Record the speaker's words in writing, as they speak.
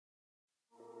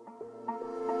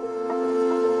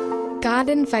God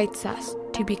invites us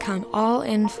to become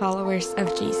all-in followers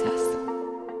of Jesus.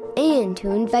 And to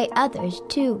invite others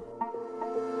too.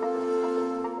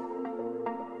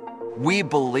 We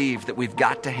believe that we've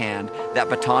got to hand that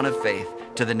baton of faith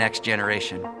to the next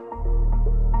generation.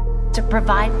 To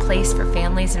provide place for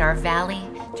families in our valley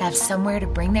to have somewhere to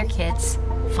bring their kids,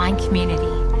 find community,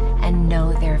 and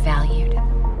know they're valued.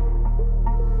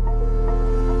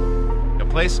 A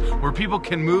place where people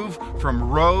can move from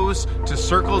rows to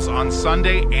circles on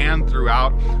Sunday and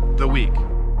throughout the week.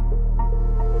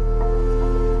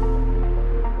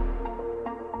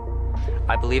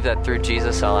 I believe that through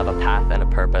Jesus, I'll have a path and a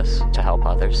purpose to help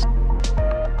others.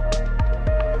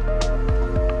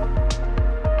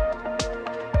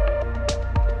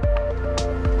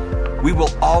 We will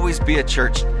always be a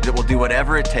church that will do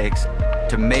whatever it takes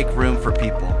to make room for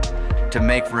people, to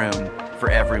make room for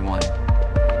everyone.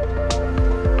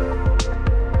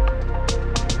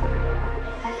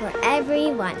 For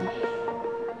everyone.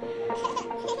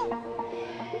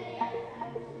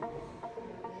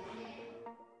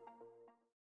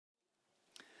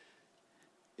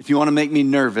 If you want to make me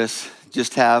nervous,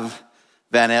 just have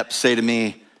Van Epp say to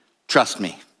me, "Trust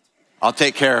me, I'll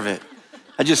take care of it."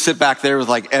 I just sit back there with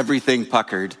like everything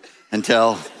puckered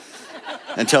until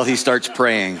he starts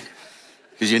praying,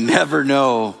 because you never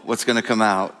know what's going to come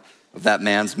out of that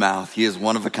man's mouth. He is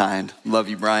one of a kind. Love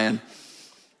you, Brian.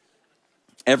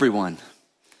 Everyone.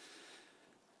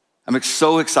 I'm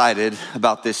so excited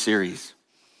about this series.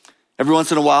 Every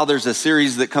once in a while, there's a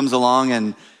series that comes along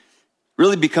and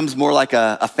really becomes more like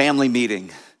a family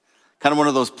meeting. Kind of one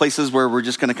of those places where we're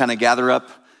just going to kind of gather up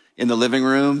in the living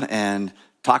room and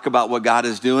talk about what God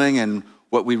is doing and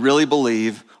what we really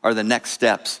believe are the next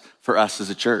steps for us as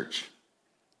a church.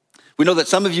 We know that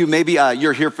some of you, maybe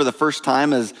you're here for the first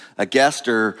time as a guest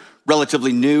or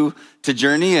relatively new to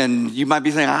Journey, and you might be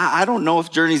saying, I don't know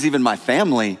if Journey's even my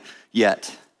family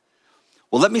yet.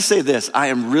 Well, let me say this. I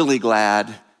am really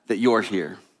glad that you're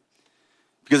here.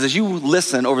 Because as you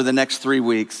listen over the next 3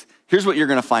 weeks, here's what you're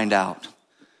going to find out.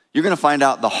 You're going to find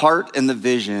out the heart and the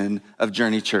vision of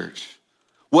Journey Church.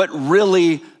 What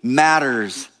really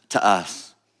matters to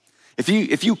us. If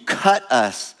you cut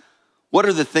us, what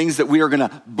are the things that we are going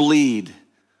to bleed?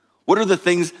 What are the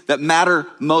things that matter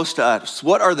most to us?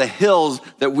 What are the hills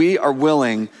that we are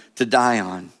willing to die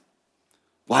on?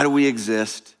 Why do we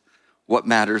exist? What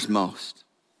matters most?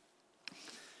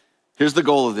 Here's the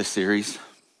goal of this series.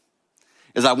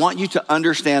 Is I want you to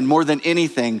understand more than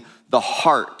anything the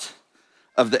heart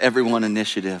of the Everyone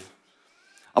Initiative.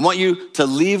 I want you to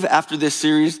leave after this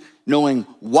series knowing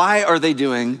why are they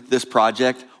doing this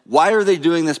project, why are they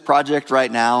doing this project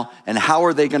right now, and how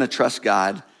are they going to trust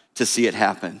God to see it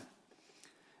happen.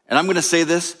 And I'm going to say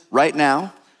this right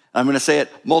now, I'm going to say it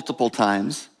multiple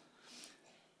times.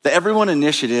 The Everyone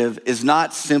Initiative is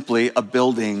not simply a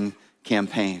building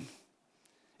campaign.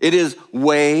 It is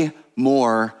way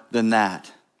more than that.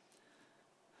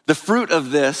 The fruit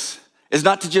of this is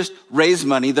not to just raise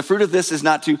money. The fruit of this is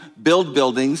not to build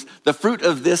buildings. The fruit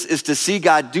of this is to see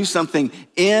God do something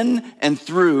in and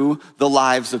through the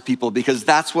lives of people, because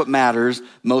that's what matters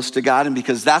most to God, and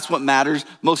because that's what matters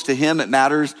most to Him, it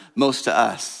matters most to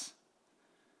us.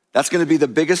 That's going to be the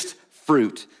biggest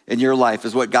fruit in your life,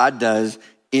 is what God does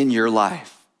in your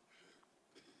life.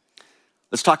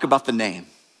 Let's talk about the name.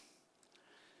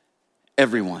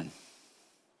 Everyone.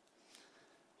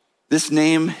 This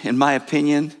name, in my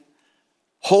opinion,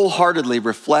 wholeheartedly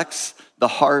reflects the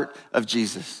heart of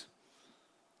Jesus.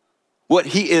 What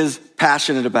He is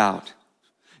passionate about.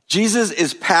 Jesus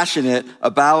is passionate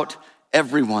about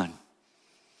everyone.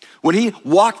 When He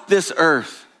walked this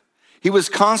earth, He was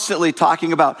constantly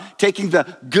talking about taking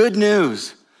the good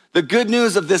news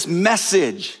of this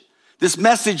message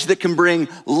that can bring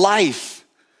life,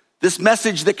 this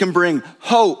message that can bring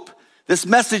hope, this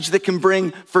message that can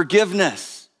bring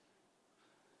forgiveness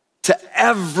to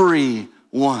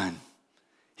everyone.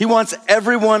 He wants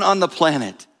everyone on the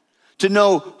planet to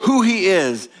know who He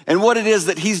is and what it is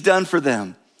that He's done for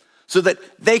them, so that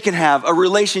they can have a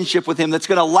relationship with Him that's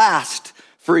going to last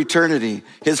for eternity.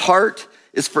 His heart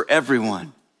is for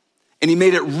everyone. And He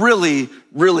made it really,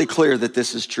 really clear that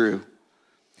this is true.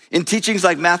 In teachings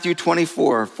like Matthew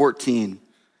 24:14,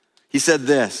 He said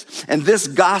this, "And this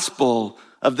gospel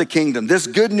of the kingdom, this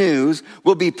good news,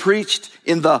 will be preached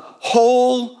in the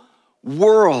whole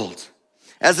world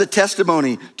as a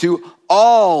testimony to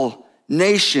all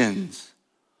nations,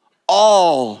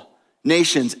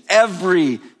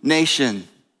 every nation.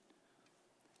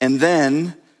 And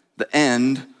then the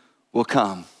end will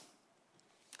come."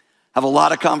 I have a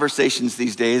lot of conversations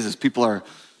these days as people are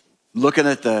looking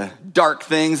at the dark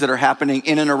things that are happening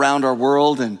in and around our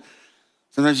world, and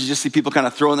Sometimes you just see people kind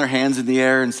of throwing their hands in the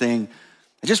air and saying,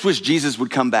 I just wish Jesus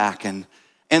would come back and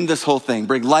end this whole thing,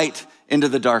 bring light into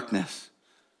the darkness.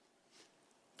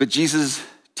 But Jesus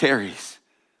tarries.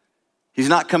 He's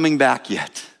not coming back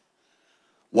yet.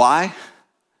 Why?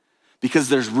 Because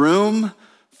there's room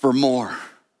for more.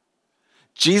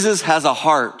 Jesus has a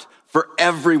heart for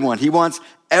everyone. He wants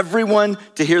everyone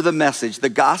to hear the message, the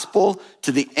gospel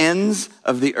to the ends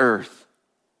of the earth.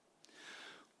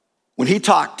 When he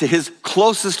talked to his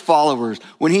closest followers,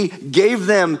 when he gave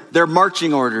them their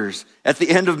marching orders at the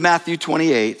end of Matthew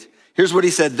 28, here's what he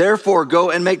said, therefore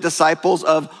go and make disciples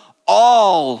of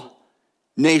all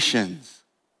nations.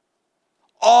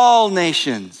 All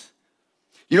nations.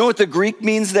 You know what the Greek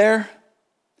means there?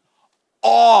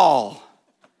 All.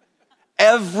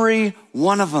 Every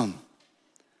one of them.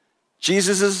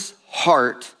 Jesus'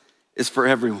 heart is for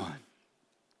everyone.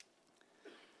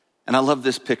 And I love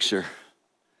this picture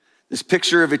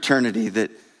of eternity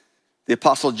that the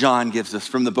Apostle John gives us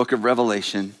from the book of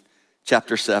Revelation,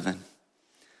 chapter 7.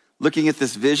 Looking at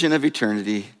this vision of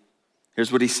eternity,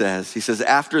 here's what he says. He says,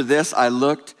 after this I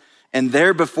looked, and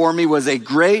there before me was a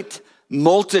great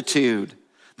multitude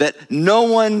that no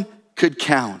one could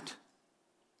count.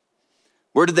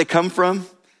 Where did they come from?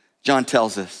 John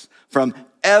tells us, from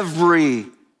every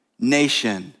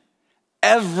nation,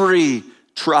 every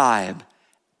tribe,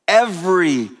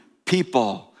 every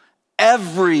people,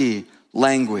 every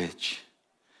language,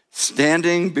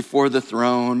 standing before the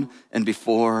throne and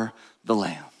before the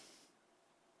Lamb.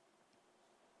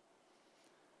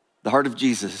 The heart of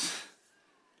Jesus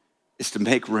is to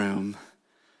make room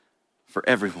for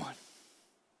everyone,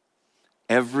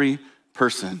 every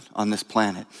person on this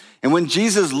planet. And when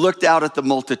Jesus looked out at the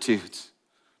multitudes,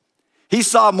 he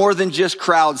saw more than just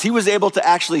crowds. He was able to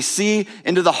actually see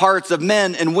into the hearts of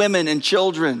men and women and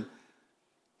children.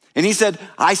 And he said,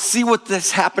 I see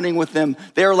what's happening with them.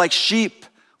 They are like sheep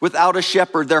without a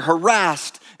shepherd. They're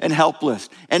harassed and helpless.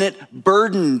 And it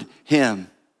burdened him.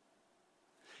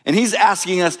 And he's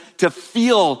asking us to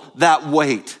feel that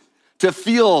weight, to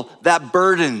feel that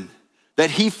burden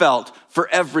that he felt for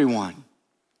everyone.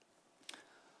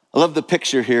 I love the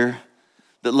picture here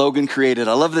that Logan created.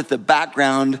 I love that the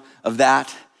background of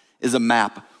that is a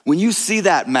map. When you see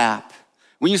that map,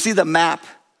 when you see the map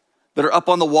that are up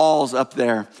on the walls up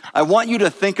there, I want you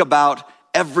to think about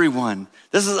everyone.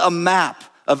 This is a map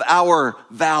of our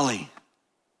valley.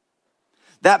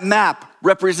 That map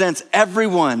represents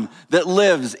everyone that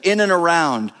lives in and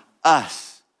around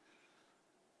us.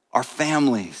 Our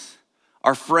families,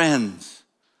 our friends,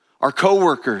 our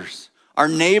coworkers, our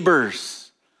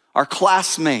neighbors, our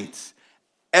classmates,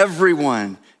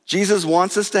 everyone. Jesus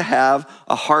wants us to have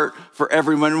a heart for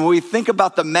everyone. When we think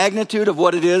about the magnitude of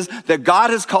what it is that God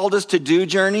has called us to do,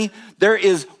 Journey, there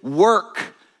is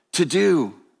work to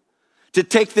do. To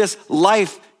take this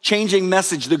life-changing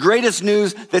message, the greatest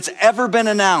news that's ever been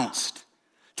announced,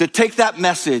 to take that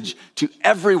message to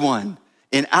everyone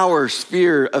in our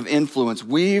sphere of influence.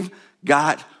 We've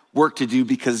got work to do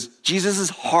because Jesus'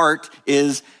 heart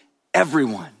is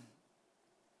everyone.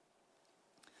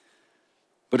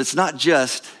 But it's not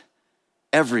just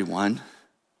everyone,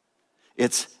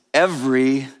 it's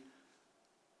every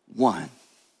one.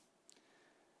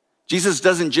 Jesus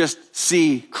doesn't just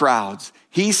see crowds,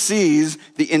 he sees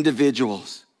the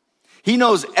individuals. He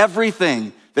knows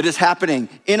everything that is happening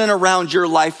in and around your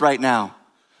life right now.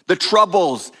 The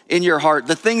troubles in your heart,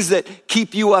 the things that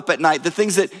keep you up at night, the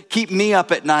things that keep me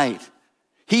up at night.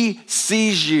 He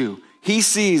sees you. He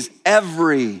sees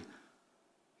every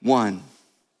one.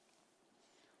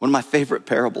 One of my favorite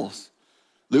parables,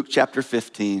 Luke chapter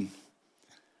 15.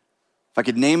 If I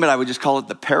could name it, I would just call it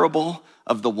the parable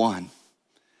of the one.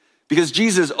 Because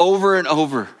Jesus over and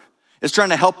over is trying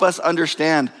to help us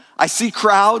understand, I see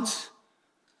crowds,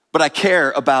 but I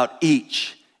care about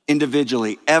each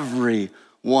individually, every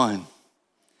one.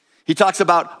 He talks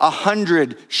about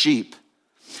 100 sheep.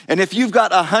 And if you've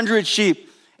got 100 sheep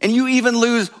and you even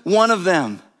lose one of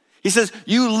them, he says,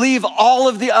 you leave all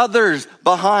of the others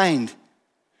behind.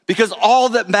 Because all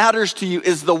that matters to you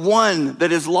is the one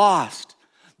that is lost.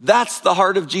 That's the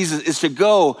heart of Jesus, is to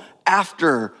go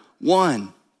after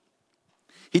one.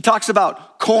 He talks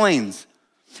about coins.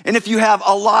 And if you have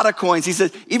a lot of coins, he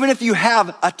says, even if you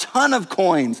have a ton of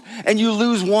coins and you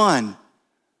lose one,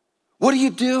 what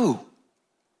do?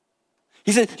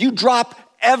 He said, you drop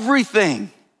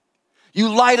everything.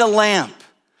 You light a lamp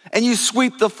and you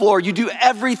sweep the floor. You do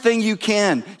everything you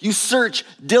can. You search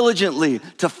diligently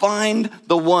to find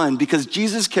the one because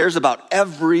Jesus cares about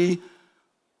every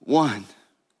one.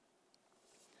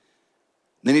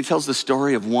 Then he tells the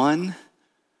story of one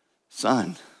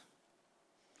son.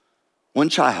 one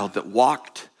child that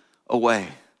walked away,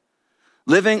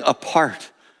 living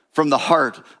apart from the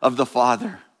heart of the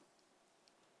Father,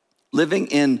 living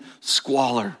in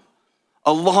squalor,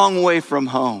 a long way from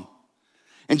home.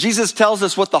 And Jesus tells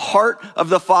us what the heart of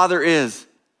the Father is.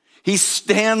 He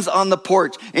stands on the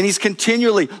porch and he's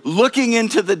continually looking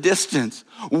into the distance,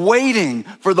 waiting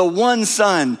for the one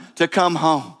son to come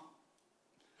home.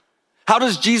 How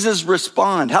does Jesus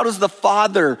respond? How does the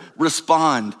Father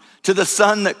respond to the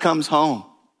son that comes home?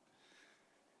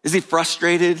 Is he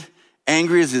frustrated,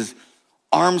 angry? Is his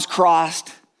arms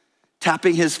crossed,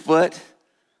 tapping his foot?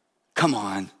 Come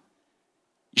on,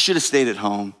 you should have stayed at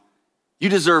home. You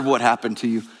deserve what happened to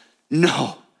you.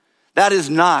 No, that is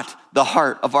not the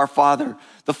heart of our Father.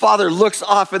 The Father looks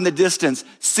off in the distance,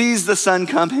 sees the son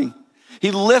coming.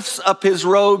 He lifts up his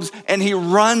robes and he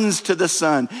runs to the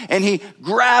son and he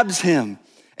grabs him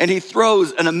and he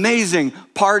throws an amazing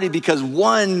party because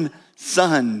one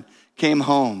son came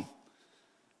home.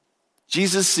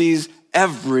 Jesus sees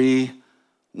every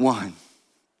one.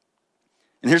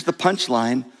 And here's the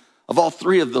punchline of all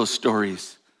three of those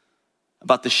stories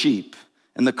about the sheep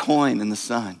and the coin and the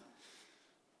son.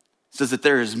 It says that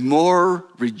there is more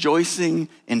rejoicing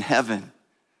in heaven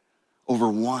over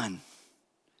one,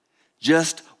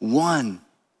 just one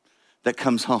that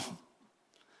comes home.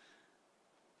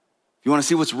 If you want to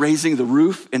see what's raising the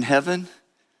roof in heaven,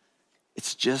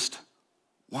 it's just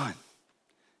one.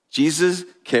 Jesus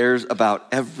cares about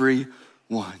every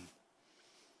one.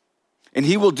 And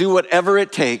he will do whatever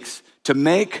it takes to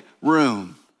make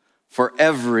room for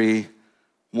every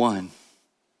one.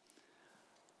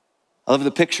 I love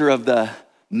the picture of the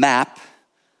map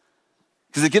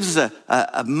because it gives us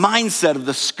a mindset of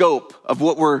the scope of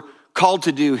what we're called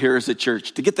to do here as a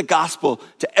church, to get the gospel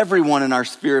to everyone in our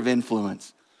sphere of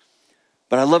influence.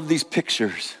 But I love these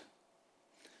pictures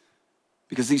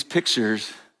because these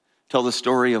pictures tell the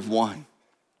story of one.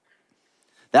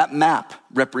 That map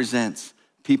represents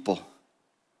people.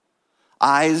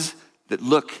 Eyes that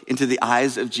look into the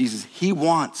eyes of Jesus. He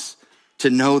wants to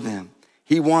know them.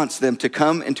 He wants them to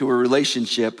come into a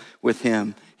relationship with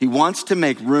him. He wants to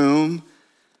make room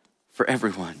for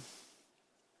everyone.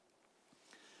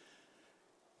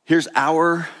 Here's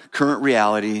our current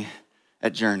reality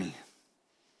at Journey.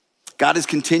 God is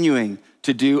continuing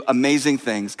to do amazing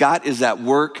things. God is at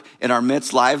work in our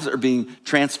midst. Lives are being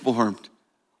transformed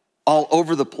all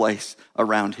over the place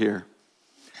around here.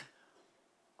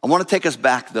 I want to take us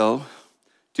back, though,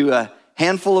 to a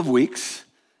handful of weeks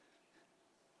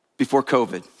before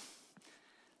COVID.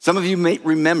 Some of you may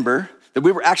remember that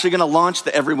we were actually going to launch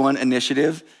the Everyone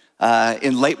Initiative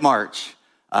in late March.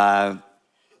 Had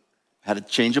a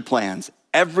change of plans.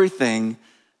 Everything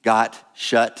got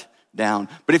shut down.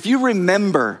 But if you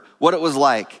remember what it was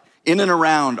like in and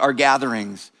around our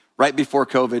gatherings right before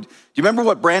COVID, do you remember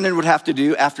what Brandon would have to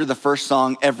do after the first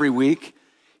song every week?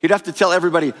 He'd have to tell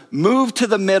everybody, move to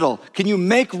the middle. Can you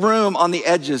make room on the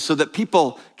edges so that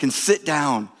people can sit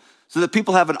down, so that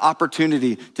people have an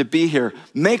opportunity to be here?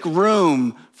 Make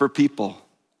room for people.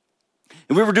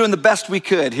 And we were doing the best we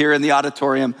could here in the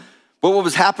auditorium, but what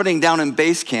was happening down in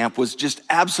base camp was just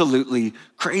absolutely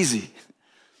crazy.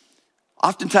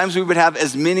 Oftentimes we would have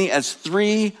as many as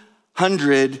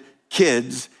 300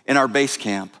 kids in our base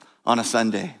camp on a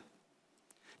Sunday.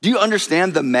 Do you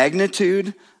understand the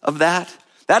magnitude of that?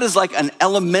 That is like an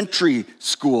elementary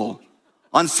school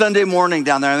on Sunday morning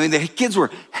down there. I mean, the kids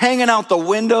were hanging out the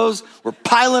windows. We're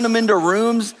piling them into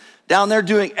rooms down there,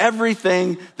 doing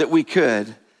everything that we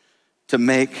could to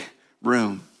make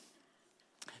room.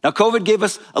 Now, COVID gave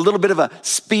us a little bit of a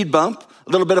speed bump,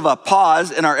 a little bit of a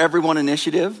pause in our Everyone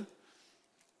Initiative,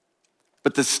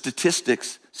 but the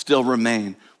statistics still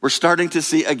remain. We're starting to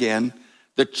see again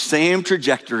the same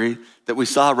trajectory that we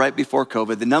saw right before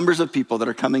COVID. The numbers of people that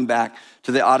are coming back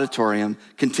to the auditorium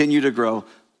continue to grow.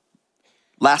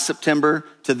 Last September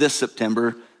to this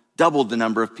September, doubled the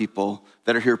number of people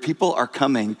that are here. People are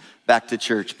coming back to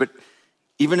church. But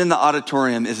even in the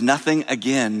auditorium is nothing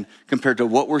again compared to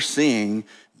what we're seeing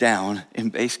down in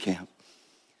base camp.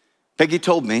 Peggy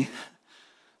told me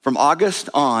from August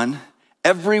on,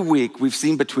 every week we've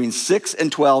seen between 6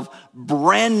 and 12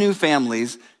 brand new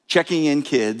families checking in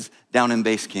kids down in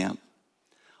base camp.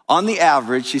 On the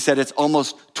average, she said it's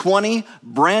almost 20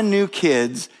 brand new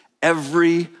kids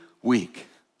every week.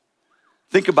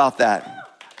 Think about that.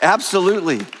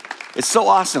 Absolutely. It's so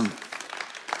awesome.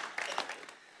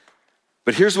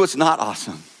 But here's what's not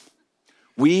awesome.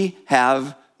 We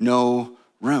have no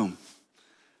room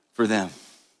for them.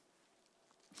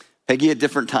 Peggy at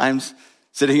different times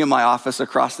sitting in my office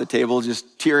across the table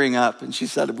just tearing up, and she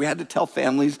said we had to tell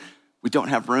families We don't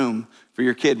have room for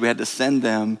your kid. We had to send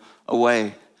them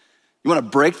away. You want to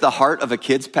break the heart of a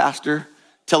kid's pastor?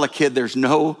 Tell a kid there's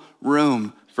no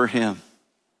room for him.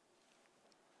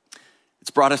 It's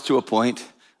brought us to a point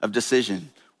of decision.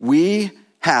 We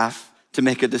have to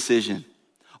make a decision.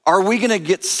 Are we going to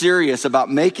get serious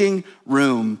about making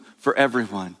room for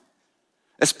everyone?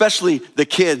 Especially the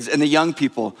kids and the young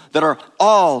people that are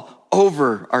all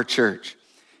over our church.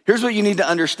 Here's what you need to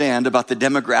understand about the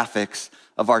demographics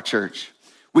of our church.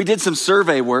 We did some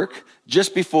survey work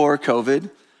just before COVID.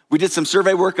 We did some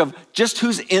survey work of just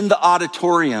who's in the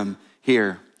auditorium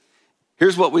here.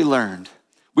 Here's what we learned.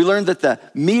 We learned that the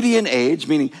median age,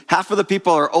 meaning half of the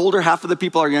people are older, half of the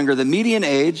people are younger, the median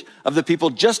age of the people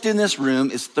just in this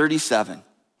room is 37.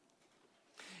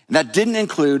 And that didn't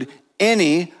include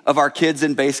any of our kids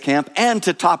in base camp. And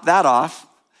to top that off,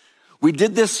 we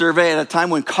did this survey at a time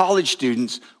when college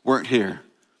students weren't here.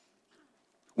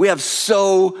 We have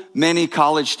so many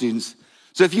college students.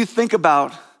 So if you think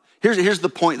about, here's the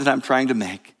point that I'm trying to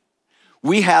make.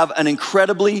 We have an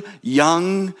incredibly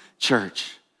young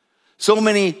church. So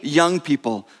many young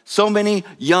people, so many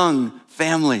young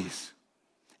families,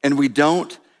 and we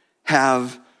don't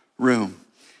have room.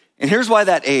 And here's why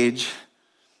that age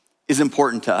is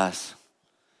important to us.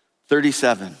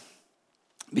 37.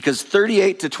 Because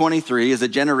 38 to 23 is a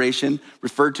generation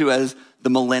referred to as the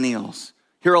millennials.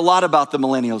 Hear a lot about the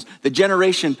millennials. The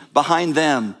generation behind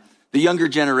them, the younger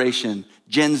generation,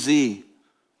 Gen Z.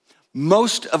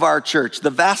 Most of our church,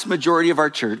 the vast majority of our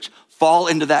church, fall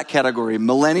into that category,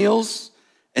 millennials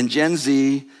and Gen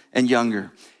Z and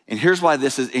younger. And here's why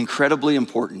this is incredibly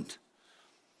important.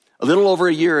 A little over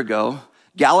a year ago,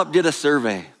 Gallup did a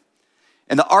survey.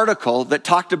 And the article that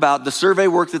talked about the survey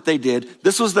work that they did,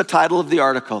 this was the title of the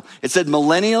article. It said,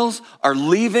 millennials are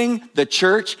leaving the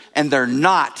church and they're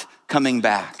not coming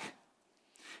back.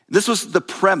 This was the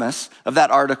premise of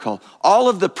that article. All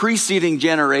of the preceding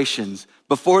generations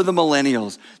before the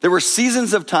millennials, there were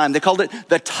seasons of time, they called it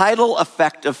the tidal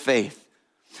effect of faith.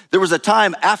 There was a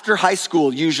time after high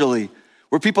school, usually,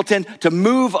 where people tend to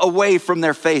move away from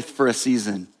their faith for a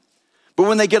season. But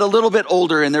when they get a little bit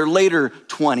older in their later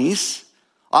 20s,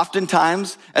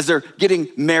 oftentimes as they're getting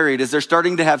married, as they're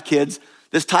starting to have kids,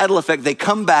 this tidal effect, they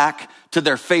come back to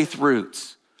their faith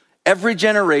roots. Every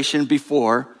generation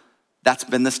before, that's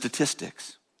been the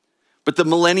statistics. But the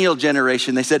millennial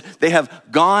generation, they said they have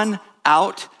gone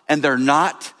out and they're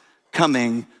not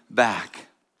coming back.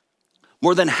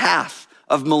 More than half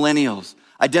of millennials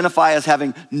identify as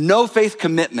having no faith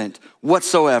commitment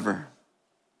whatsoever.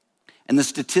 And the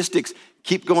statistics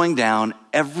keep going down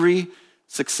every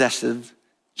successive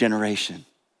generation.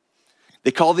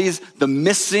 They call these the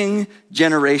missing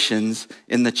generations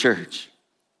in the church.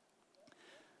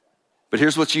 But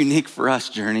here's what's unique for us,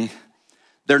 Journey.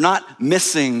 They're not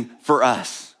missing for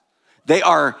us. They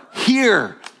are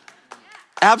here.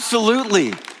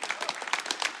 Absolutely.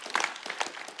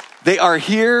 They are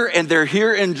here and they're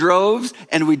here in droves,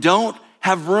 and we don't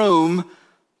have room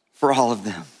for all of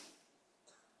them.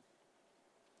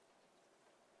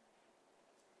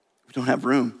 We don't have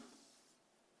room.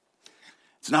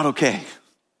 It's not okay.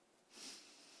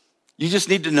 You just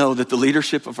need to know that the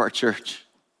leadership of our church,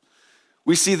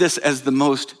 we see this as the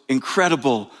most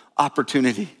incredible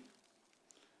opportunity.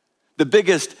 The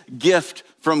biggest gift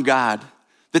from God,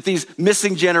 that these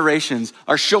missing generations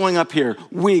are showing up here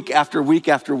week after week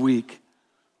after week.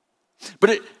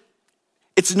 But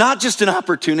it's not just an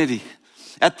opportunity.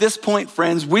 At this point,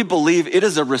 friends, we believe it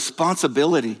is a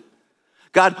responsibility.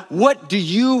 God, what do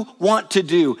you want to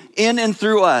do in and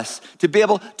through us to be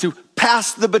able to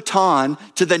pass the baton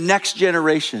to the next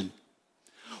generation?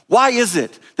 Why is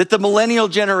it that the millennial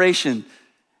generation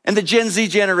and the Gen Z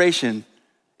generation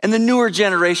and the newer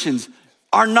generations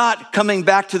are not coming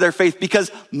back to their faith? Because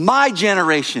my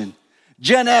generation,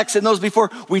 Gen X and those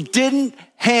before, we didn't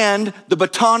hand the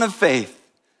baton of faith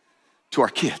to our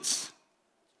kids.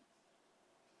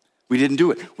 We didn't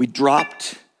do it. We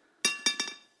dropped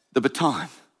the baton.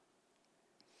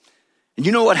 And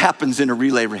you know what happens in a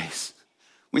relay race?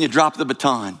 When you drop the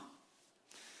baton,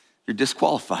 you're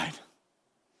disqualified.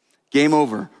 Game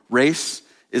over. Race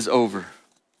is over.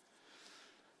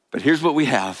 But here's what we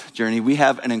have, Journey. We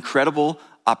have an incredible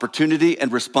opportunity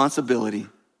and responsibility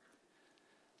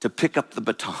to pick up the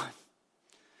baton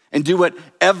and do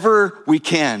whatever we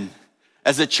can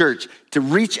as a church to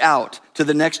reach out to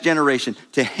the next generation,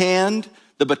 to hand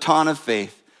the baton of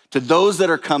faith to those that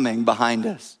are coming behind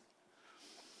us.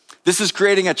 This is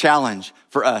creating a challenge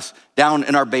for us down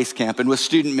in our base camp and with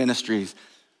student ministries.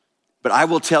 But I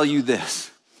will tell you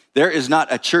this, there is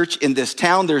not a church in this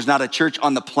town, there's not a church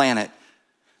on the planet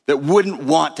that wouldn't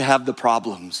want to have the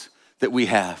problems that we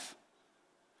have,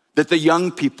 that the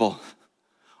young people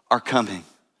are coming.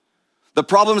 The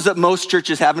problems that most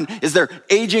churches have is they're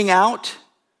aging out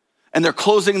and they're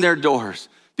closing their doors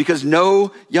because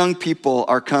no young people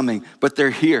are coming, but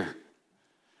they're here.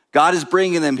 God is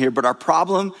bringing them here, but our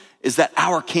problem is that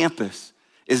our campus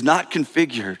is not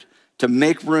configured to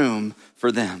make room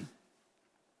for them.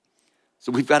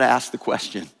 So we've got to ask the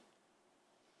question,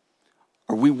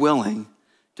 are we willing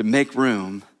to make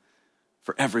room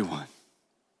for everyone?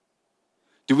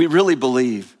 Do we really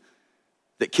believe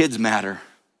that kids matter?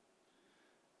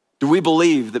 Do we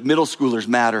believe that middle schoolers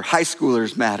matter, high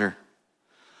schoolers matter?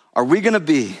 Are we going to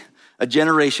be a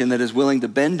generation that is willing to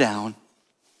bend down,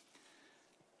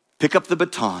 pick up the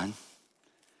baton,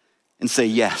 and say,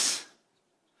 yes,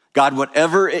 God,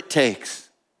 whatever it takes,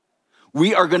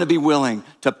 we are going to be willing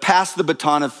to pass the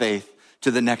baton of faith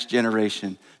to the next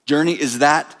generation. Journey, is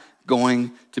that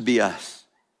going to be us?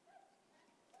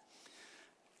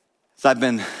 So I've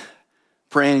been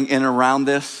praying in and around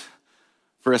this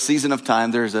for a season of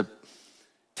time. There's a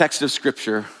text of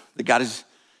scripture that God has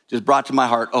just brought to my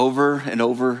heart over and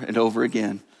over and over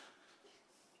again.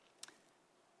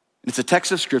 It's a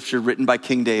text of scripture written by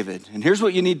King David. And here's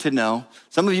what you need to know.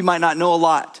 Some of you might not know a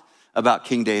lot about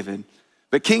King David,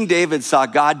 but King David saw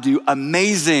God do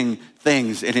amazing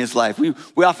things in his life. We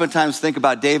oftentimes think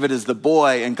about David as the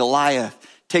boy and Goliath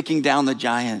taking down the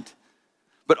giant.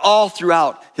 But all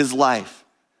throughout his life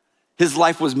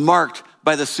was marked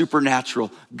by the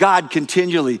supernatural. God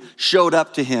continually showed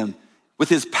up to him with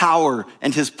his power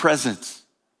and his presence.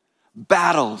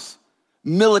 Battles,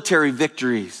 military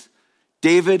victories.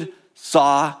 David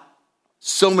saw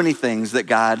so many things that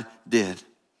God did.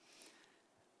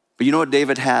 But you know what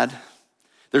David had?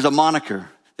 There's a moniker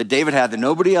that David had that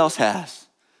nobody else has.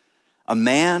 A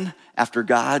man after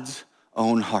God's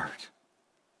own heart.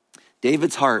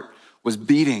 David's heart was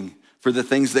beating for the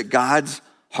things that God's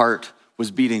heart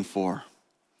was beating for.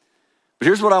 But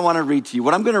here's what I want to read to you.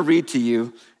 What I'm going to read to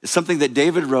you is something that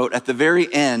David wrote at the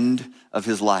very end of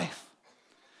his life.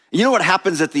 You know what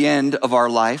happens at the end of our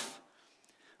life?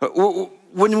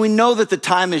 When we know that the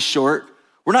time is short,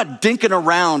 we're not dinking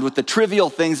around with the trivial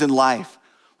things in life.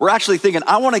 We're actually thinking,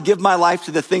 I want to give my life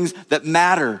to the things that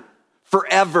matter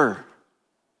forever.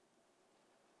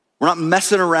 We're not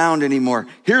messing around anymore.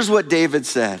 Here's what David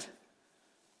said.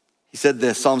 He said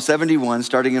this, Psalm 71,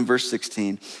 starting in verse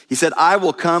 16. He said, I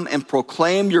will come and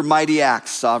proclaim your mighty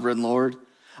acts, sovereign Lord.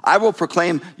 I will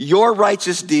proclaim your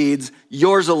righteous deeds,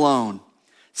 yours alone.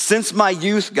 Since my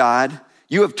youth, God,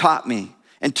 you have taught me.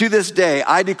 And to this day,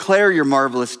 I declare your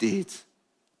marvelous deeds.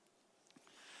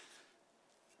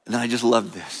 And then I just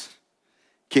love this.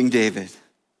 King David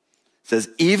says,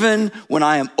 even when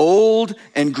I am old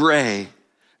and gray,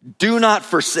 do not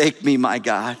forsake me, my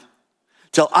God,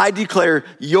 till I declare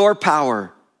your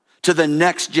power to the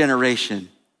next generation,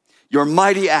 your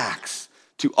mighty acts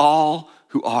to all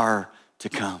who are to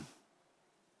come.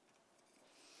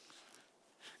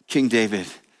 King David,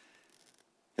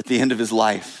 at the end of his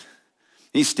life,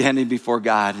 he's standing before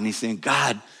God and he's saying,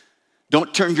 God,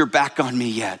 don't turn your back on me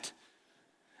yet.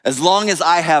 As long as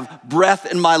I have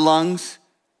breath in my lungs,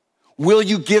 will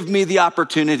you give me the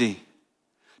opportunity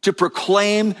to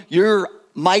proclaim your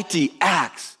mighty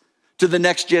acts to the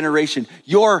next generation,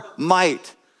 your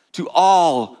might to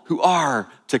all who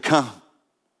are to come?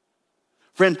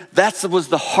 Friend, that was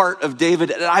the heart of David,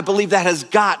 and I believe that has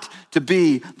got to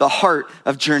be the heart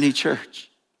of Journey Church.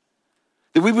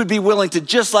 That we would be willing to,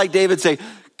 just like David, say,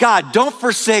 God, don't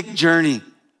forsake Journey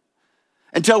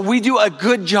until we do a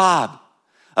good job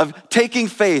of taking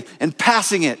faith and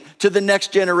passing it to the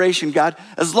next generation. God,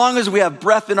 as long as we have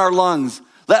breath in our lungs,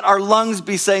 let our lungs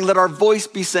be saying, let our voice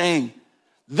be saying,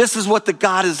 this is what the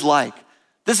God is like.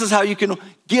 This is how you can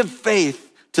give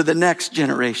faith to the next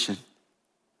generation.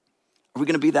 Are we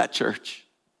going to be that church?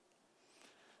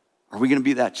 Are we going to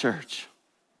be that church?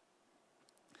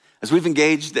 As we've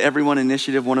engaged the Everyone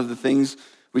Initiative, one of the things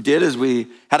we did is we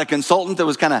had a consultant that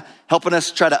was kind of helping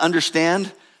us try to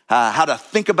understand how to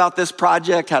think about this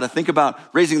project, how to think about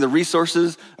raising the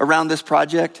resources around this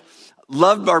project.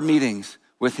 Loved our meetings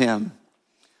with him.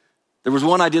 There was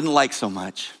one I didn't like so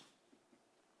much.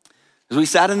 As we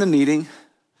sat in the meeting,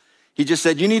 he just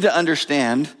said, you need to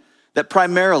understand that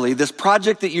primarily this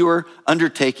project that you are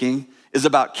undertaking is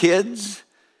about kids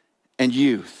and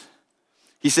youth.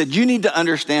 He said, you need to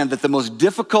understand that the most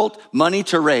difficult money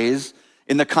to raise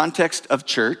in the context of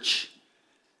church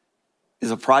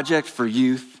is a project for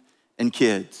youth and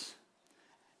kids.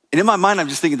 And in my mind, I'm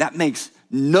just thinking that makes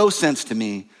no sense to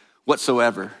me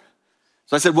whatsoever.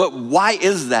 So I said, why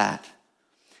is that?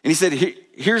 And he said,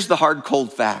 here's the hard,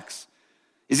 cold facts.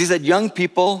 is he said young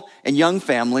people and young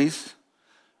families,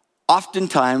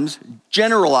 oftentimes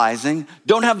generalizing,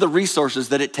 don't have the resources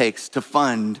that it takes to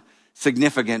fund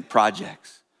significant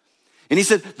projects. And he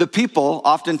said the people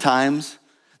oftentimes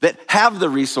that have the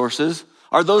resources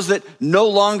are those that no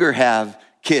longer have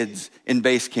kids in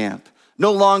base camp,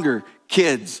 no longer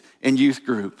kids in youth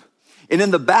group. And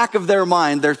in the back of their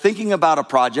mind, they're thinking about a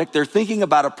project, they're thinking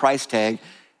about a price tag,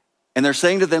 and they're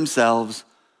saying to themselves,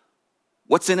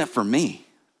 what's in it for me?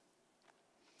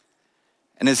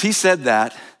 And as he said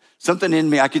that, something in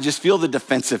me, I could just feel the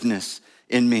defensiveness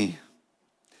in me.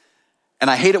 And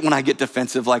I hate it when I get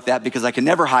defensive like that because I can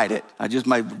never hide it. I just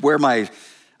wear my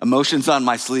emotions on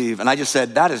my sleeve. And I just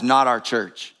said, that is not our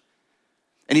church.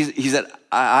 And he said,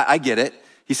 I get it.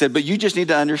 He said, but you just need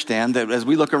to understand that as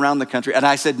we look around the country, and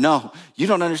I said, no, you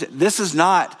don't understand. This is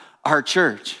not our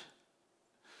church.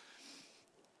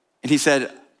 And he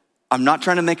said, I'm not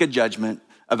trying to make a judgment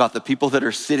about the people that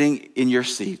are sitting in your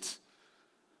seats.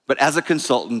 But as a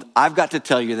consultant, I've got to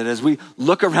tell you that as we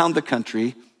look around the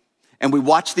country and we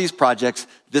watch these projects,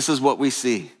 this is what we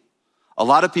see. A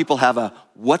lot of people have a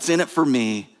what's in it for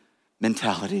me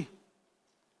mentality.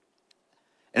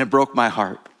 And it broke my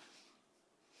heart.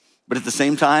 But at the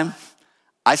same time,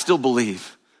 I still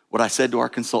believe what I said to our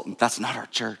consultant. That's not our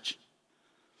church.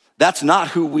 That's not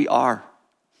who we are.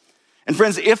 And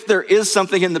friends, if there is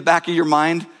something in the back of your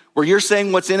mind where you're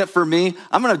saying what's in it for me,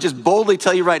 I'm gonna just boldly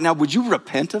tell you right now, would you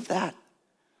repent of that?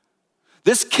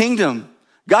 This kingdom,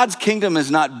 God's kingdom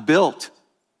is not built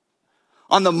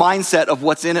on the mindset of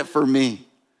what's in it for me.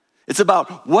 It's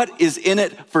about what is in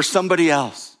it for somebody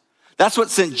else. That's what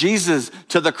sent Jesus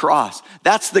to the cross.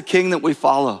 That's the king that we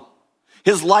follow.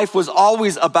 His life was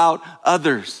always about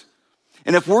others.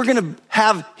 And if we're gonna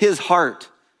have his heart,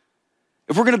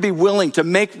 if we're gonna be willing to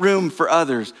make room for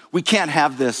others, we can't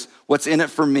have this what's in it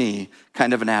for me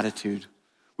kind of an attitude.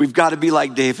 We've got to be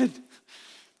like David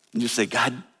and just say,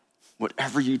 God,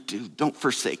 whatever you do, don't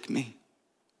forsake me.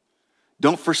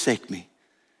 Don't forsake me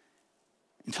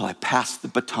until I pass the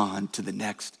baton to the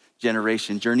next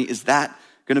generation. Journey, is that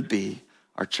gonna be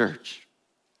our church?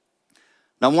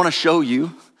 Now I wanna show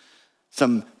you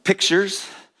some pictures,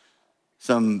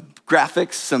 some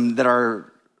graphics, that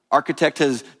our architect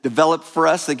has developed for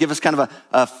us that give us kind of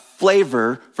a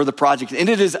flavor for the project. And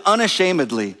it is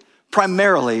unashamedly,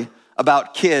 primarily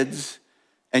about kids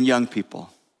and young people.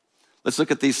 Let's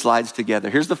look at these slides together.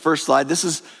 Here's the first slide. This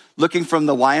is looking from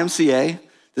the YMCA.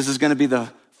 This is gonna be the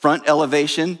front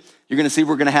elevation. You're gonna see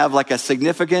we're gonna have like a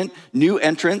significant new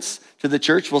entrance to the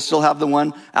church. We'll still have the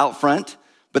one out front,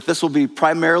 but this will be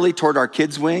primarily toward our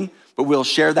kids' wing. But we'll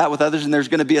share that with others, and there's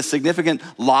gonna be a significant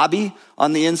lobby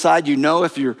on the inside. You know,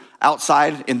 if you're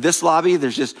outside in this lobby,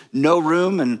 there's just no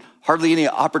room and hardly any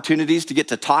opportunities to get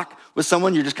to talk with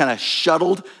someone. You're just kind of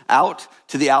shuttled out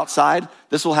to the outside.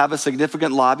 This will have a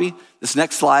significant lobby. This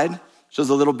next slide shows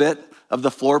a little bit of the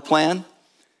floor plan.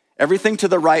 Everything to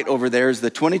the right over there is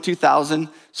the 22,000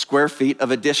 square feet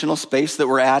of additional space that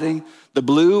we're adding. The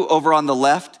blue over on the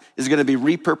left is gonna be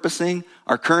repurposing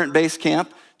our current base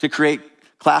camp to create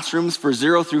classrooms for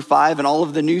 0 through 5, and all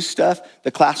of the new stuff, the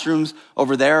classrooms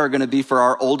over there are gonna be for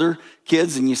our older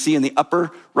kids. And you see in the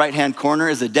upper right-hand corner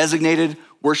is a designated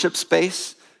worship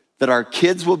space that our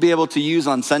kids will be able to use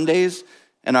on Sundays,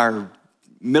 and our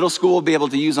middle school will be able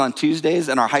to use on Tuesdays,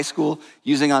 and our high school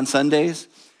using on Sundays.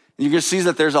 And you're gonna see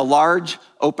that there's a large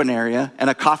open area and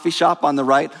a coffee shop on the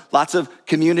right, lots of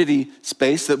community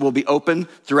space that will be open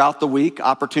throughout the week,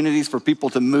 opportunities for people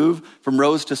to move from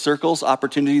rows to circles,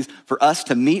 opportunities for us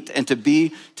to meet and to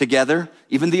be together.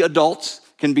 Even the adults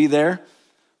can be there.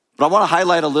 But I wanna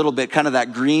highlight a little bit, kind of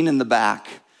that green in the back.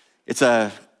 It's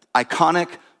a iconic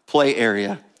play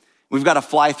area. We've got a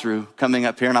fly-through coming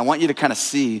up here, and I want you to kind of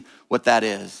see what that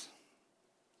is.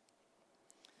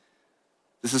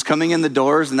 This is coming in the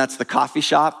doors, and that's the coffee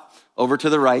shop over to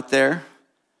the right there.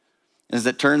 As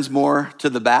it turns more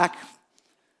to the back,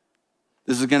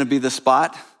 this is gonna be the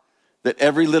spot that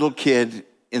every little kid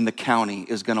in the county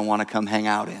is gonna wanna come hang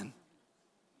out in.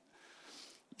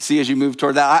 See, as you move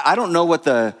toward that, I don't know what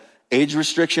the age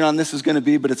restriction on this is gonna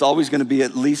be, but it's always gonna be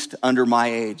at least under my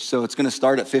age. So it's gonna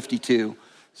start at 52.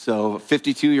 So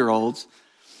 52-year-olds.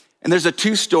 And there's a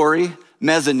 2-story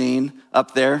mezzanine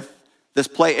up there. This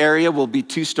play area will be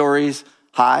 2 stories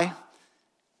high.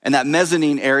 And that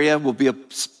mezzanine area will be a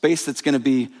space that's gonna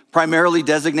be primarily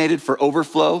designated for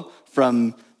overflow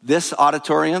from this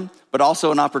auditorium, but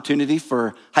also an opportunity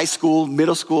for high school,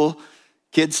 middle school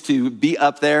kids to be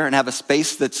up there and have a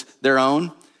space that's their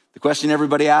own. The question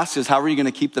everybody asks is, how are you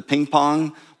gonna keep the ping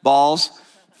pong balls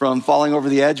from falling over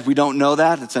the edge? We don't know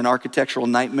that. It's an architectural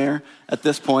nightmare at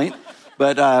this point.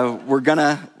 but we're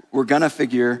gonna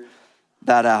figure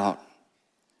that out.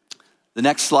 The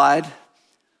next slide.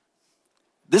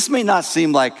 This may not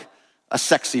seem like a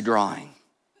sexy drawing.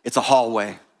 It's a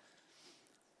hallway.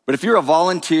 But if you're a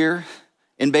volunteer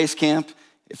in Base Camp,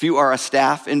 if you are a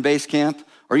staff in Base Camp,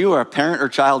 or you are a parent or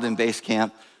child in Base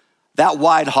Camp, that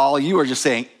wide hall, you are just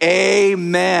saying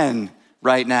amen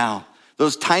right now.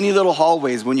 Those tiny little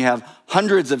hallways when you have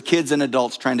hundreds of kids and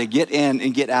adults trying to get in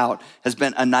and get out has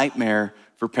been a nightmare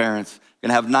for parents. You're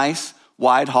gonna have nice,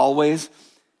 wide hallways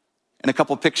and a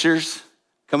couple pictures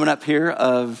coming up here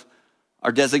of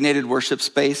our designated worship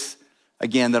space,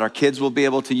 again, that our kids will be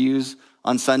able to use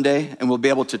on Sunday, and we'll be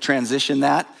able to transition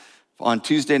that on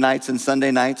Tuesday nights and Sunday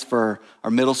nights for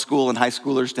our middle school and high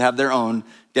schoolers to have their own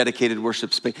dedicated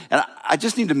worship space. And I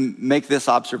just need to make this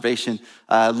observation.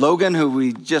 Logan, who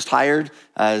we just hired,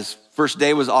 his first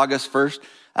day was August 1st.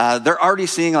 They're already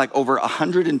seeing like over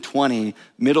 120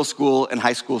 middle school and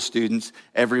high school students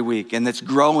every week, and it's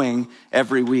growing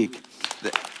every week.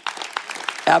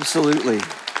 Absolutely.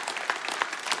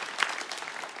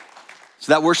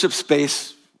 So that worship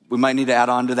space, we might need to add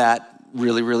on to that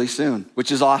really, really soon,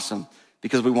 which is awesome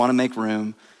because we want to make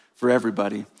room for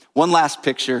everybody. One last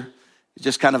picture,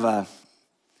 just kind of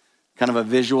a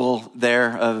visual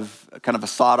there of kind of a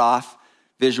sawed-off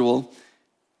visual.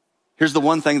 Here's the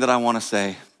one thing that I want to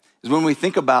say, is when we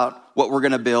think about what we're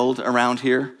going to build around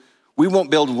here, we won't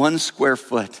build 1 square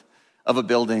foot of a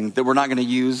building that we're not going to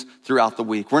use throughout the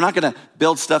week. We're not going to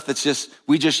build stuff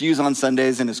we just use on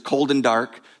Sundays and is cold and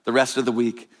dark the rest of the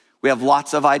week. We have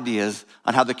lots of ideas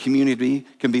on how the community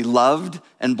can be loved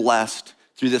and blessed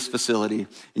through this facility.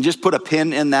 And just put a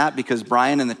pin in that because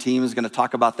Brian and the team is going to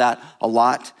talk about that a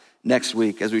lot next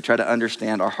week as we try to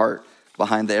understand our heart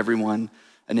behind the Everyone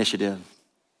initiative.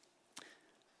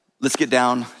 Let's get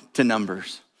down to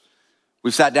numbers.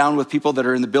 We've sat down with people that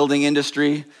are in the building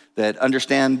industry that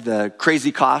understand the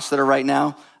crazy costs that are right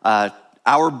now.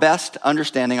 Our best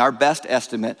understanding, our best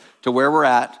estimate to where we're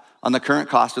at on the current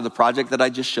cost of the project that I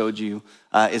just showed you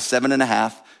is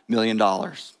 $7.5 million.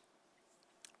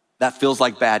 That feels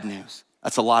like bad news.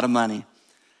 That's a lot of money.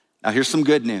 Now here's some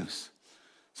good news.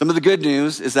 Some of the good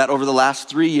news is that over the last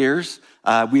 3 years,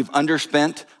 we've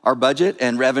underspent our budget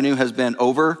and revenue has been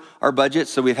over our budget.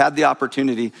 So we've had the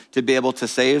opportunity to be able to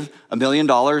save $1 million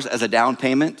as a down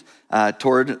payment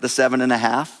toward the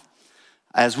 7.5.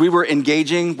 As we were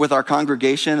engaging with our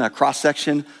congregation, a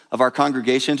cross-section of our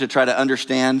congregation to try to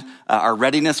understand our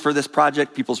readiness for this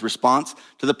project, people's response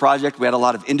to the project, we had a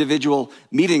lot of individual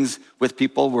meetings with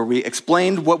people where we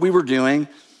explained what we were doing,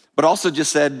 but also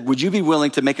just said, would you be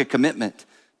willing to make a commitment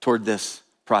toward this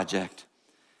project?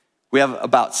 We have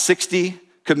about 60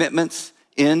 commitments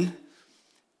in.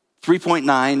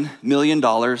 $3.9 million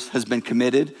has been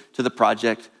committed to the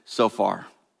project so far.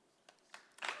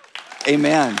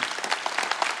 Amen.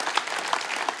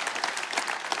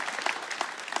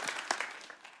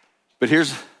 But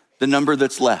here's the number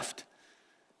that's left,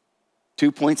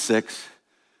 $2.6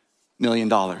 million.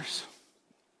 That's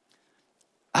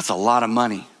a lot of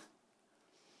money.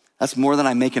 That's more than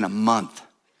I make in a month.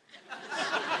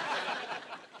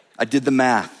 I did the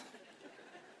math.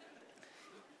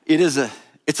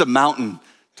 It's a mountain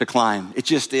to climb. It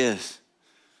just is.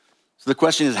 So the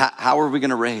question is, how are we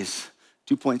going to raise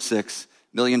 $2.6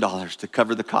 million to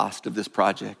cover the cost of this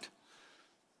project?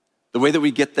 The way that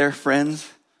we get there, friends,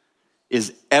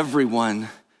 is everyone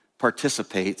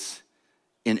participates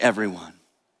in everyone.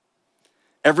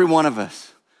 Every one of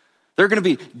us. There are going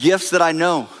to be gifts that I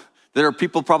know. There are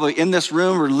people probably in this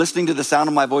room or listening to the sound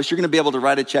of my voice. You're going to be able to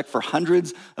write a check for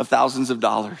hundreds of thousands of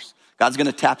dollars. God's going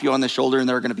to tap you on the shoulder, and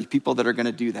there are going to be people that are going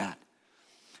to do that.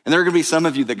 And there are going to be some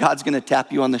of you that God's going to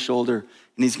tap you on the shoulder,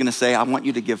 and he's going to say, I want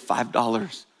you to give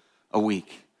 $5 a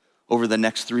week over the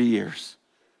next 3 years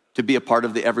to be a part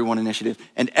of the Everyone Initiative,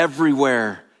 and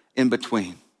everywhere in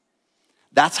between.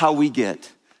 That's how we get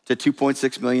to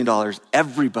 $2.6 million.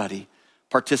 Everybody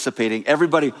participating,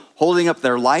 everybody holding up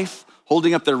their life,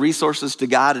 holding up their resources to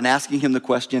God and asking him the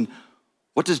question,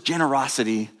 what does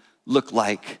generosity look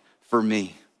like for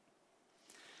me?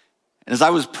 And as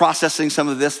I was processing some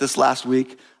of this last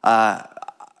week, I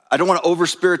don't want to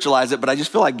over-spiritualize it, but I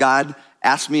just feel like God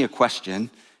asked me a question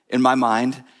in my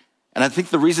mind. And I think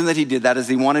the reason that he did that is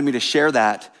he wanted me to share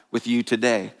that with you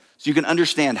today, so you can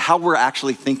understand how we're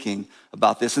actually thinking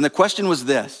about this. And the question was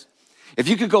this: if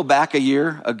you could go back a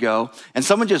year ago and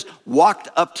someone just walked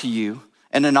up to you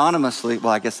and anonymously,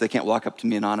 well, I guess they can't walk up to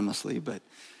me anonymously, but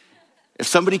if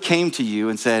somebody came to you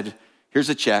and said, here's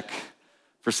a check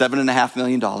for $7.5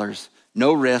 million,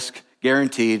 no risk,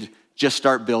 guaranteed, just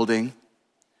start building.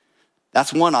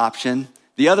 That's one option.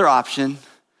 The other option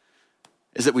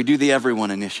is that we do the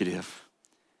Everyone Initiative.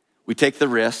 We take the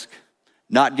risk,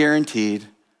 not guaranteed,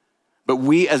 but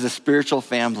we as a spiritual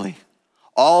family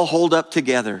all hold up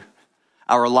together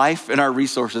our life and our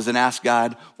resources and ask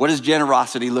God, what does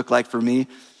generosity look like for me?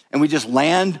 And we just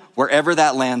land wherever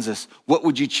that lands us. What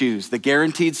would you choose? The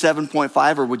guaranteed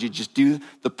 7.5, or would you just do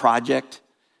the project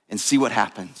and see what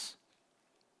happens?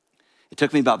 It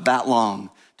took me about that long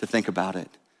to think about it.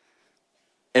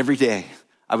 Every day,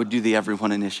 I would do the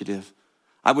Everyone Initiative.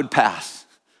 I would pass.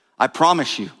 I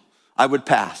promise you, I would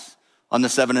pass on the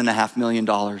 $7.5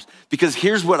 million. Because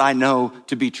here's what I know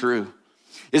to be true,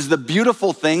 is the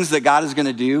beautiful things that God is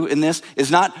gonna do in this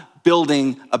is not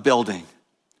building a building.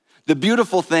 The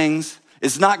beautiful things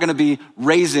is not gonna be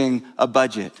raising a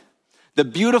budget. The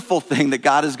beautiful thing that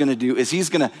God is gonna do is he's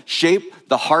gonna shape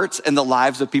the hearts and the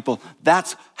lives of people.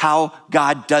 That's how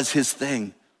God does his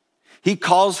thing. He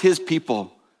calls his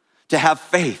people to have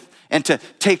faith and to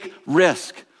take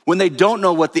risk when they don't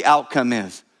know what the outcome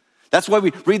is. That's why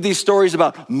we read these stories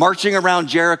about marching around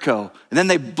Jericho and then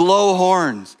they blow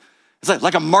horns. It's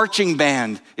like a marching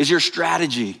band is your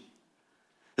strategy.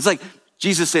 It's like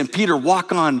Jesus saying, Peter,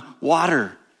 walk on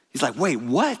water. He's like, wait,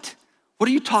 what? What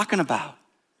are you talking about?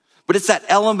 But it's that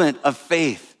element of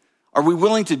faith. Are we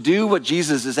willing to do what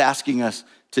Jesus is asking us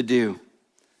to do?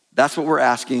 That's what we're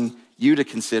asking you to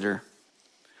consider.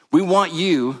 We want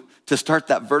you to start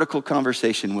that vertical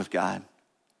conversation with God.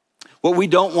 What we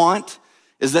don't want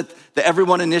is that the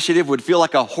Everyone Initiative would feel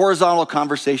like a horizontal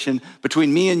conversation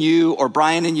between me and you, or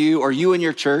Brian and you, or you and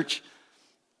your church.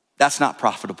 That's not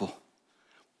profitable.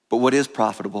 But what is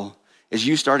profitable is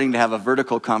you starting to have a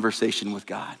vertical conversation with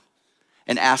God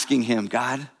and asking him,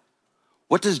 God,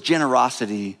 what does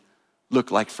generosity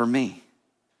look like for me?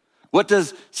 What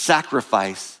does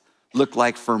sacrifice look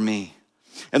like for me?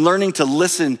 And learning to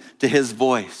listen to his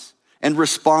voice and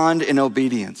respond in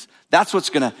obedience. That's what's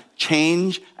gonna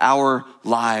change our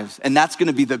lives. And that's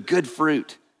gonna be the good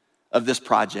fruit of this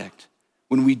project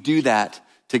when we do that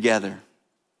together.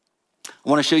 I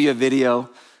wanna show you a video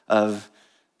of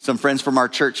some friends from our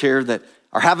church here that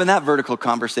are having that vertical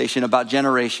conversation about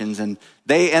generations, and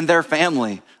they and their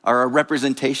family are a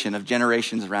representation of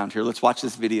generations around here. Let's watch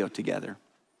this video together.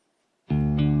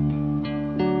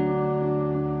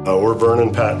 We're Vern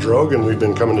and Pat Droge, and we've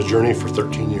been coming to Journey for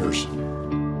 13 years.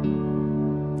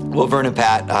 Well, Vern and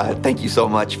Pat, thank you so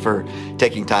much for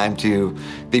taking time to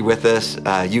be with us.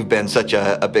 You've been such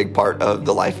a big part of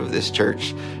the life of this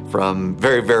church from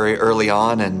very, very early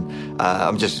on. And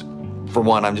I'm just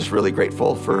really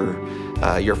grateful for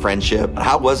your friendship.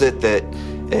 How was it that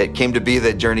it came to be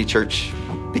that Journey Church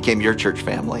became your church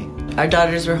family? Our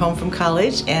daughters were home from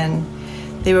college, and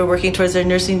they were working towards their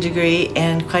nursing degree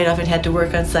and quite often had to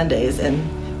work on Sundays.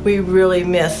 And we really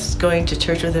missed going to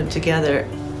church with them together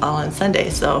all on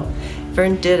Sunday. So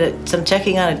Vern did some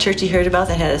checking on a church he heard about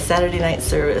that had a Saturday night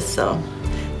service. So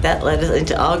that led us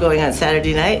into all going on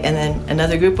Saturday night, and then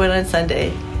another group went on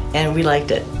Sunday, and we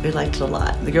liked it. We liked it a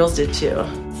lot. The girls did too.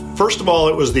 First of all,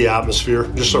 it was the atmosphere,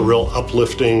 just a real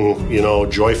uplifting,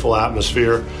 joyful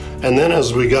atmosphere. And then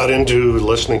as we got into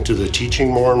listening to the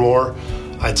teaching more and more,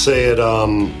 I'd say it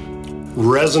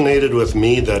resonated with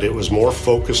me that it was more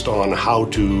focused on how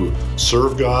to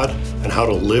serve God and how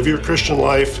to live your Christian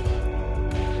life.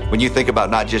 When you think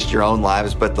about not just your own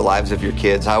lives, but the lives of your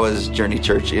kids, how has Journey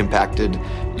Church impacted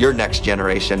your next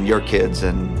generation, your kids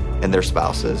and their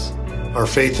spouses? Our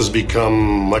faith has become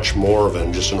much more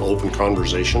than just an open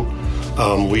conversation.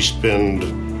 We spend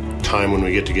time when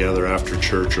we get together after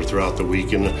church or throughout the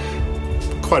week, and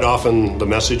quite often the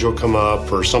message will come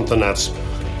up or something that's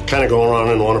kind of going on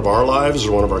in one of our lives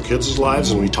or one of our kids'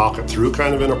 lives, and we talk it through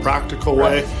kind of in a practical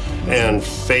way. And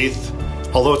faith,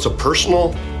 although it's a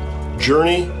personal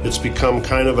journey, it's become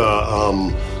kind of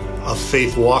a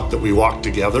faith walk that we walk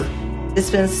together. It's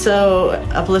been so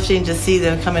uplifting to see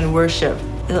them come and worship.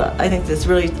 I think that's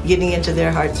really getting into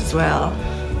their hearts as well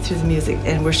through the music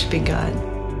and worshiping God.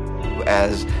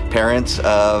 As parents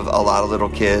of a lot of little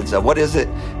kids, what is it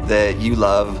that you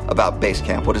love about Base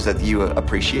Camp? What is it that you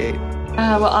appreciate?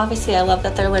 Well, obviously, I love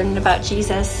that they're learning about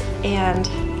Jesus, and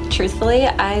truthfully,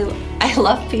 I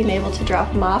love being able to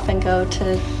drop them off and go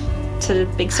to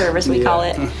big service, we call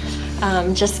it.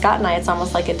 Just Scott and I, it's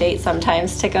almost like a date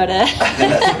sometimes to go to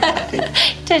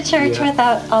to church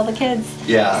without all the kids.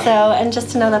 Yeah. So, and just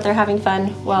to know that they're having fun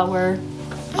while we're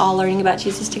all learning about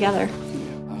Jesus together.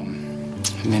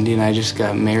 Mindy and I just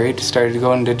got married, started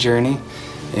going to Journey,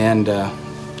 and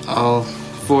all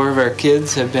 4 of our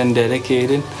kids have been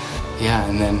dedicated. Yeah,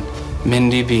 and then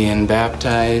Mindy being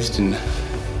baptized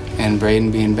and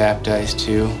Braden being baptized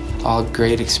too. All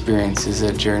great experiences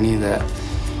at Journey that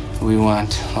we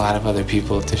want a lot of other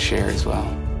people to share as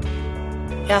well.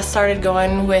 Yeah, I started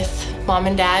going with mom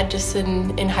and dad just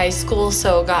in high school,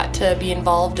 so got to be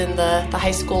involved in the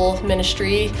high school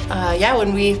ministry.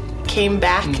 When we came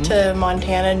back to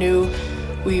Montana, knew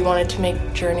we wanted to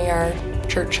make Journey our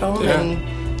church home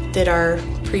and did our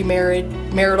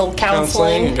premarital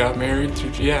counseling And got married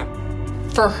through,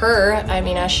 For her, I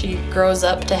mean, as she grows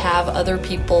up, to have other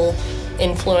people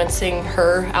influencing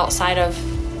her outside of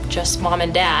just mom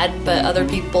and dad, but other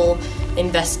people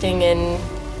investing in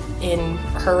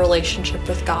her relationship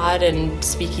with God and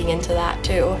speaking into that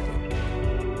too.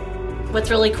 What's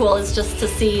really cool is just to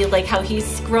see like how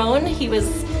he's grown. He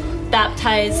was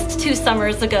baptized 2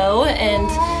 summers ago, and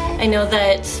I know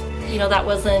that, that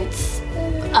wasn't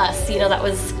us, that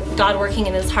was God working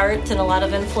in his heart and a lot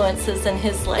of influences in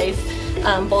his life,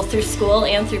 both through school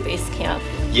and through base camp.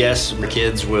 Yes, the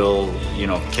kids will,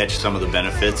 catch some of the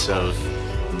benefits of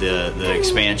the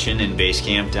expansion in base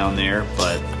camp down there,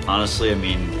 but honestly, I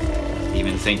mean,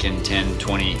 even thinking 10,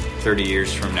 20, 30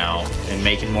 years from now and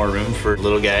making more room for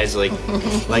little guys like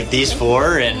these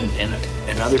 4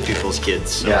 and other people's kids.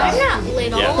 So, I'm not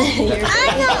little. Yeah.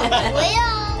 I'm not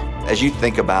little. As you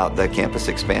think about the campus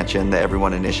expansion, the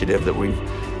Everyone Initiative that we've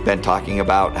been talking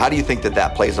about, how do you think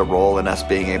that plays a role in us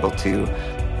being able to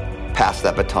pass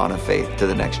that baton of faith to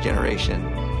the next generation?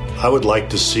 I would like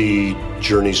to see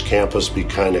Journey's campus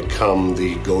become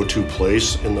the go-to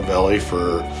place in the Valley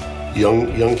for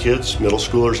young kids, middle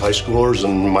schoolers, high schoolers,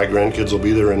 and my grandkids will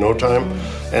be there in no time.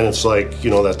 And it's like,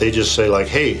 that they just say like,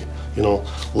 hey,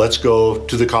 let's go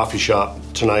to the coffee shop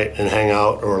tonight and hang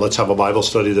out, or let's have a Bible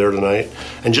study there tonight.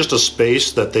 And just a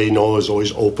space that they know is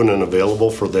always open and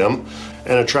available for them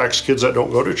and attracts kids that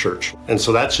don't go to church. And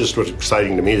so that's just what's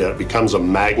exciting to me, that it becomes a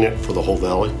magnet for the whole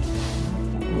Valley.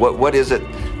 What is it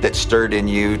that stirred in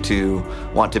you to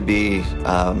want to be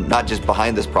not just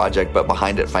behind this project, but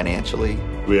behind it financially?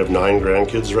 We have 9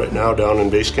 grandkids right now down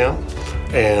in base camp,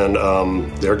 and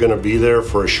they're going to be there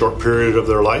for a short period of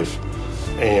their life,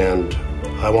 and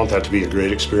I want that to be a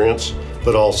great experience,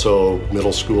 but also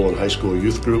middle school and high school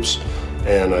youth groups,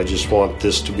 and I just want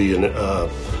this to be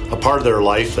a part of their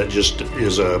life that just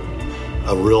is a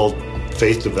real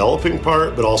faith developing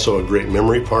part, but also a great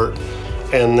memory part.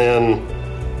 And then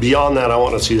beyond that, I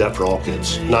want to see that for all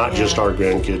kids, not just our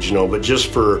grandkids, but just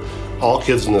for all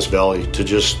kids in this Valley to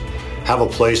just have a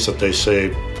place that they say,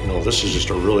 this is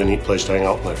just a really neat place to hang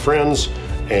out with my friends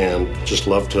and just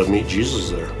love to meet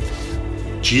Jesus there.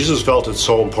 Jesus felt it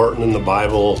so important in the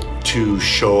Bible to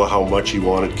show how much he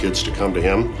wanted kids to come to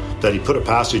him that he put a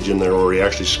passage in there where he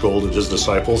actually scolded his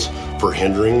disciples for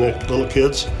hindering the little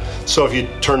kids. So if you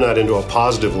turn that into a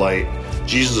positive light,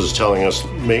 Jesus is telling us,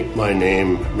 make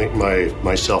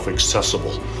myself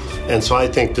accessible. And so I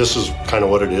think this is kind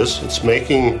of what it is. It's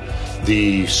making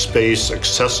the space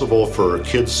accessible for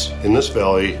kids in this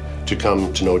Valley to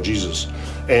come to know Jesus.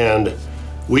 And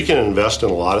we can invest in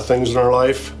a lot of things in our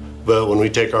life, but when we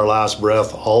take our last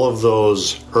breath, all of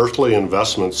those earthly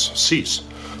investments cease.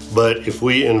 But if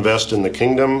we invest in the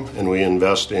kingdom and we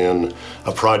invest in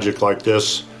a project like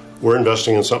this, we're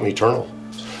investing in something eternal.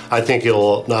 I think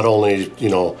it'll not only,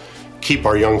 keep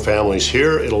our young families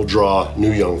here, it'll draw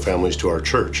new young families to our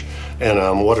church.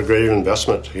 And what a great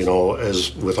investment,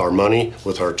 as with our money,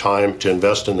 with our time, to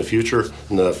invest in the future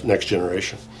and the next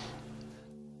generation.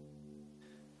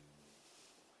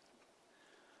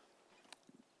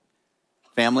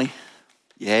 Family,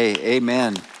 yay,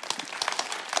 amen.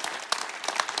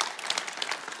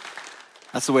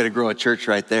 That's the way to grow a church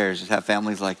right there, is just have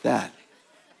families like that.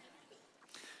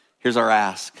 Here's our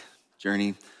ask,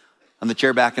 Journey. On the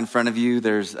chair back in front of you,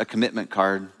 there's a commitment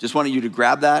card. Just wanted you to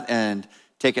grab that and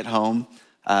take it home.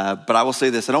 But I will say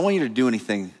this, I don't want you to do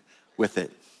anything with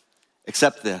it,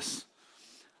 except this.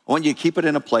 I want you to keep it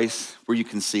in a place where you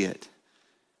can see it.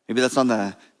 Maybe that's on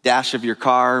the dash of your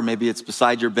car, maybe it's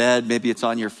beside your bed, maybe it's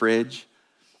on your fridge.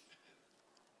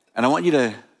 And I want you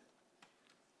to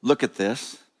look at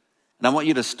this, and I want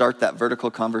you to start that vertical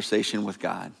conversation with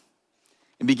God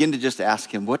and begin to just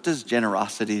ask him, what does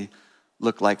generosity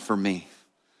look like for me?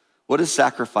 What does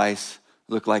sacrifice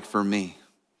look like for me?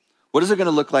 What is it going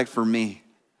to look like for me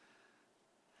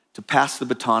to pass the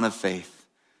baton of faith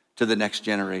to the next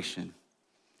generation?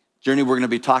 Journey, we're going to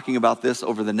be talking about this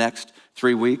over the next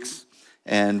 3 weeks,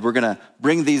 and we're going to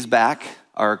bring these back.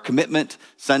 Our commitment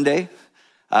Sunday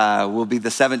will be the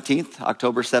 17th,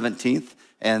 October 17th,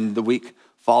 and the week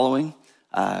following.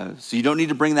 So you don't need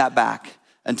to bring that back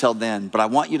until then, but I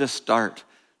want you to start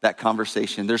that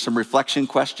conversation. There's some reflection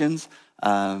questions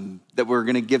that we're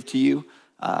going to give to you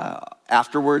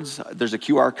afterwards. There's a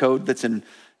QR code that's in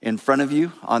in front of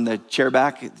you on the chair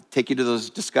back, take you to those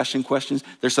discussion questions.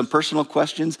 There's some personal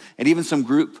questions and even some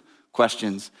group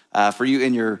questions for you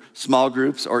in your small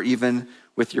groups or even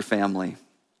with your family.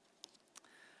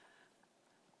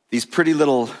 These pretty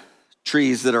little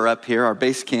trees that are up here, our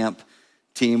base camp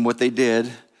team, what they did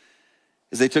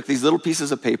is they took these little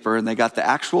pieces of paper and they got the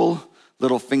actual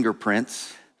little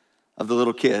fingerprints of the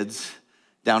little kids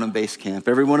down in base camp.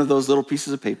 Every one of those little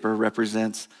pieces of paper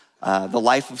represents the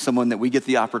life of someone that we get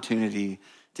the opportunity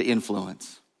to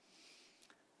influence.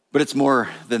 But it's more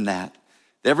than that.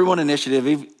 The Everyone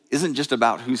Initiative isn't just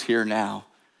about who's here now.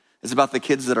 It's about the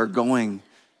kids that are going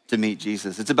to meet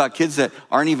Jesus. It's about kids that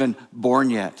aren't even born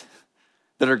yet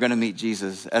that are going to meet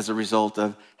Jesus as a result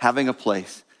of having a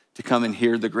place to come and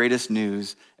hear the greatest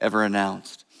news ever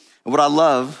announced. And what I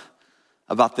love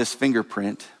about this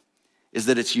fingerprint is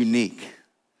that it's unique.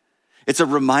 It's a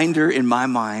reminder in my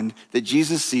mind that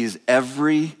Jesus sees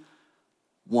every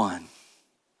one.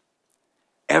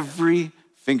 Every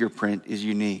fingerprint is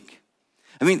unique.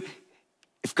 I mean,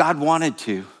 if God wanted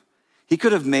to, he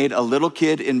could have made a little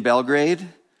kid in Belgrade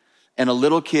and a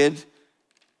little kid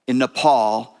in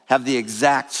Nepal have the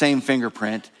exact same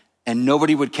fingerprint and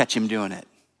nobody would catch him doing it.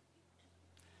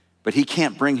 But he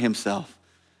can't bring himself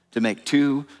to make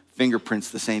two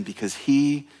fingerprints the same because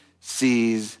he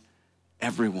sees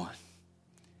everyone.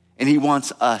 And he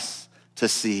wants us to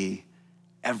see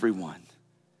everyone.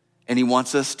 And he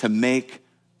wants us to make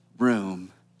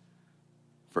room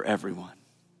for everyone.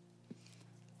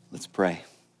 Let's pray.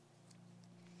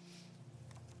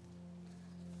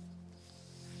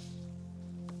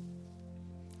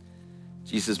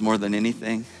 Jesus, more than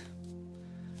anything,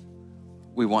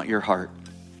 we want your heart.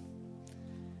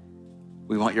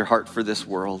 We want your heart for this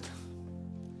world.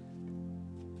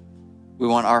 We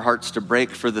want our hearts to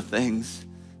break for the things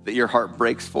that your heart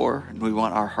breaks for, and we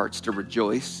want our hearts to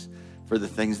rejoice for the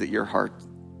things that your heart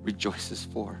rejoices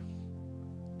for.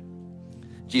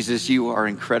 Jesus, you are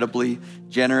incredibly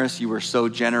generous. You are so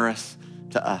generous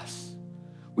to us.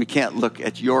 We can't look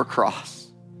at your cross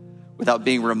without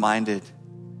being reminded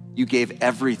you gave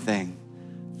everything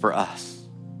for us.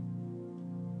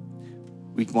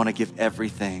 We want to give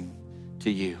everything to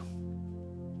you.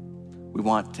 We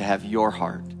want to have your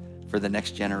heart for the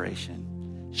next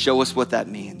generation. Show us what that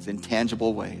means in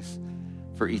tangible ways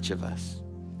for each of us.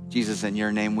 Jesus, in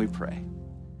your name we pray.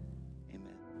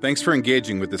 Amen. Thanks for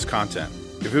engaging with this content.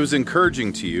 If it was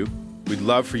encouraging to you, we'd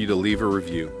love for you to leave a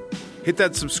review. Hit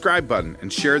that subscribe button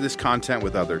and share this content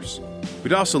with others.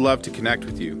 We'd also love to connect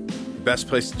with you. The best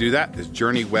place to do that is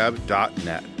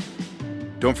journeyweb.net.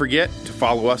 Don't forget to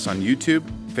follow us on YouTube,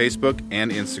 Facebook,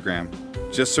 and Instagram.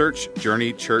 Just search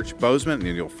Journey Church Bozeman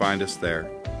and you'll find us there.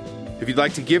 If you'd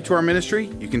like to give to our ministry,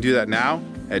 you can do that now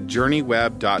at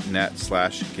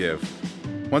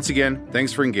journeyweb.net/give. Once again,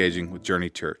 thanks for engaging with Journey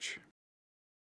Church.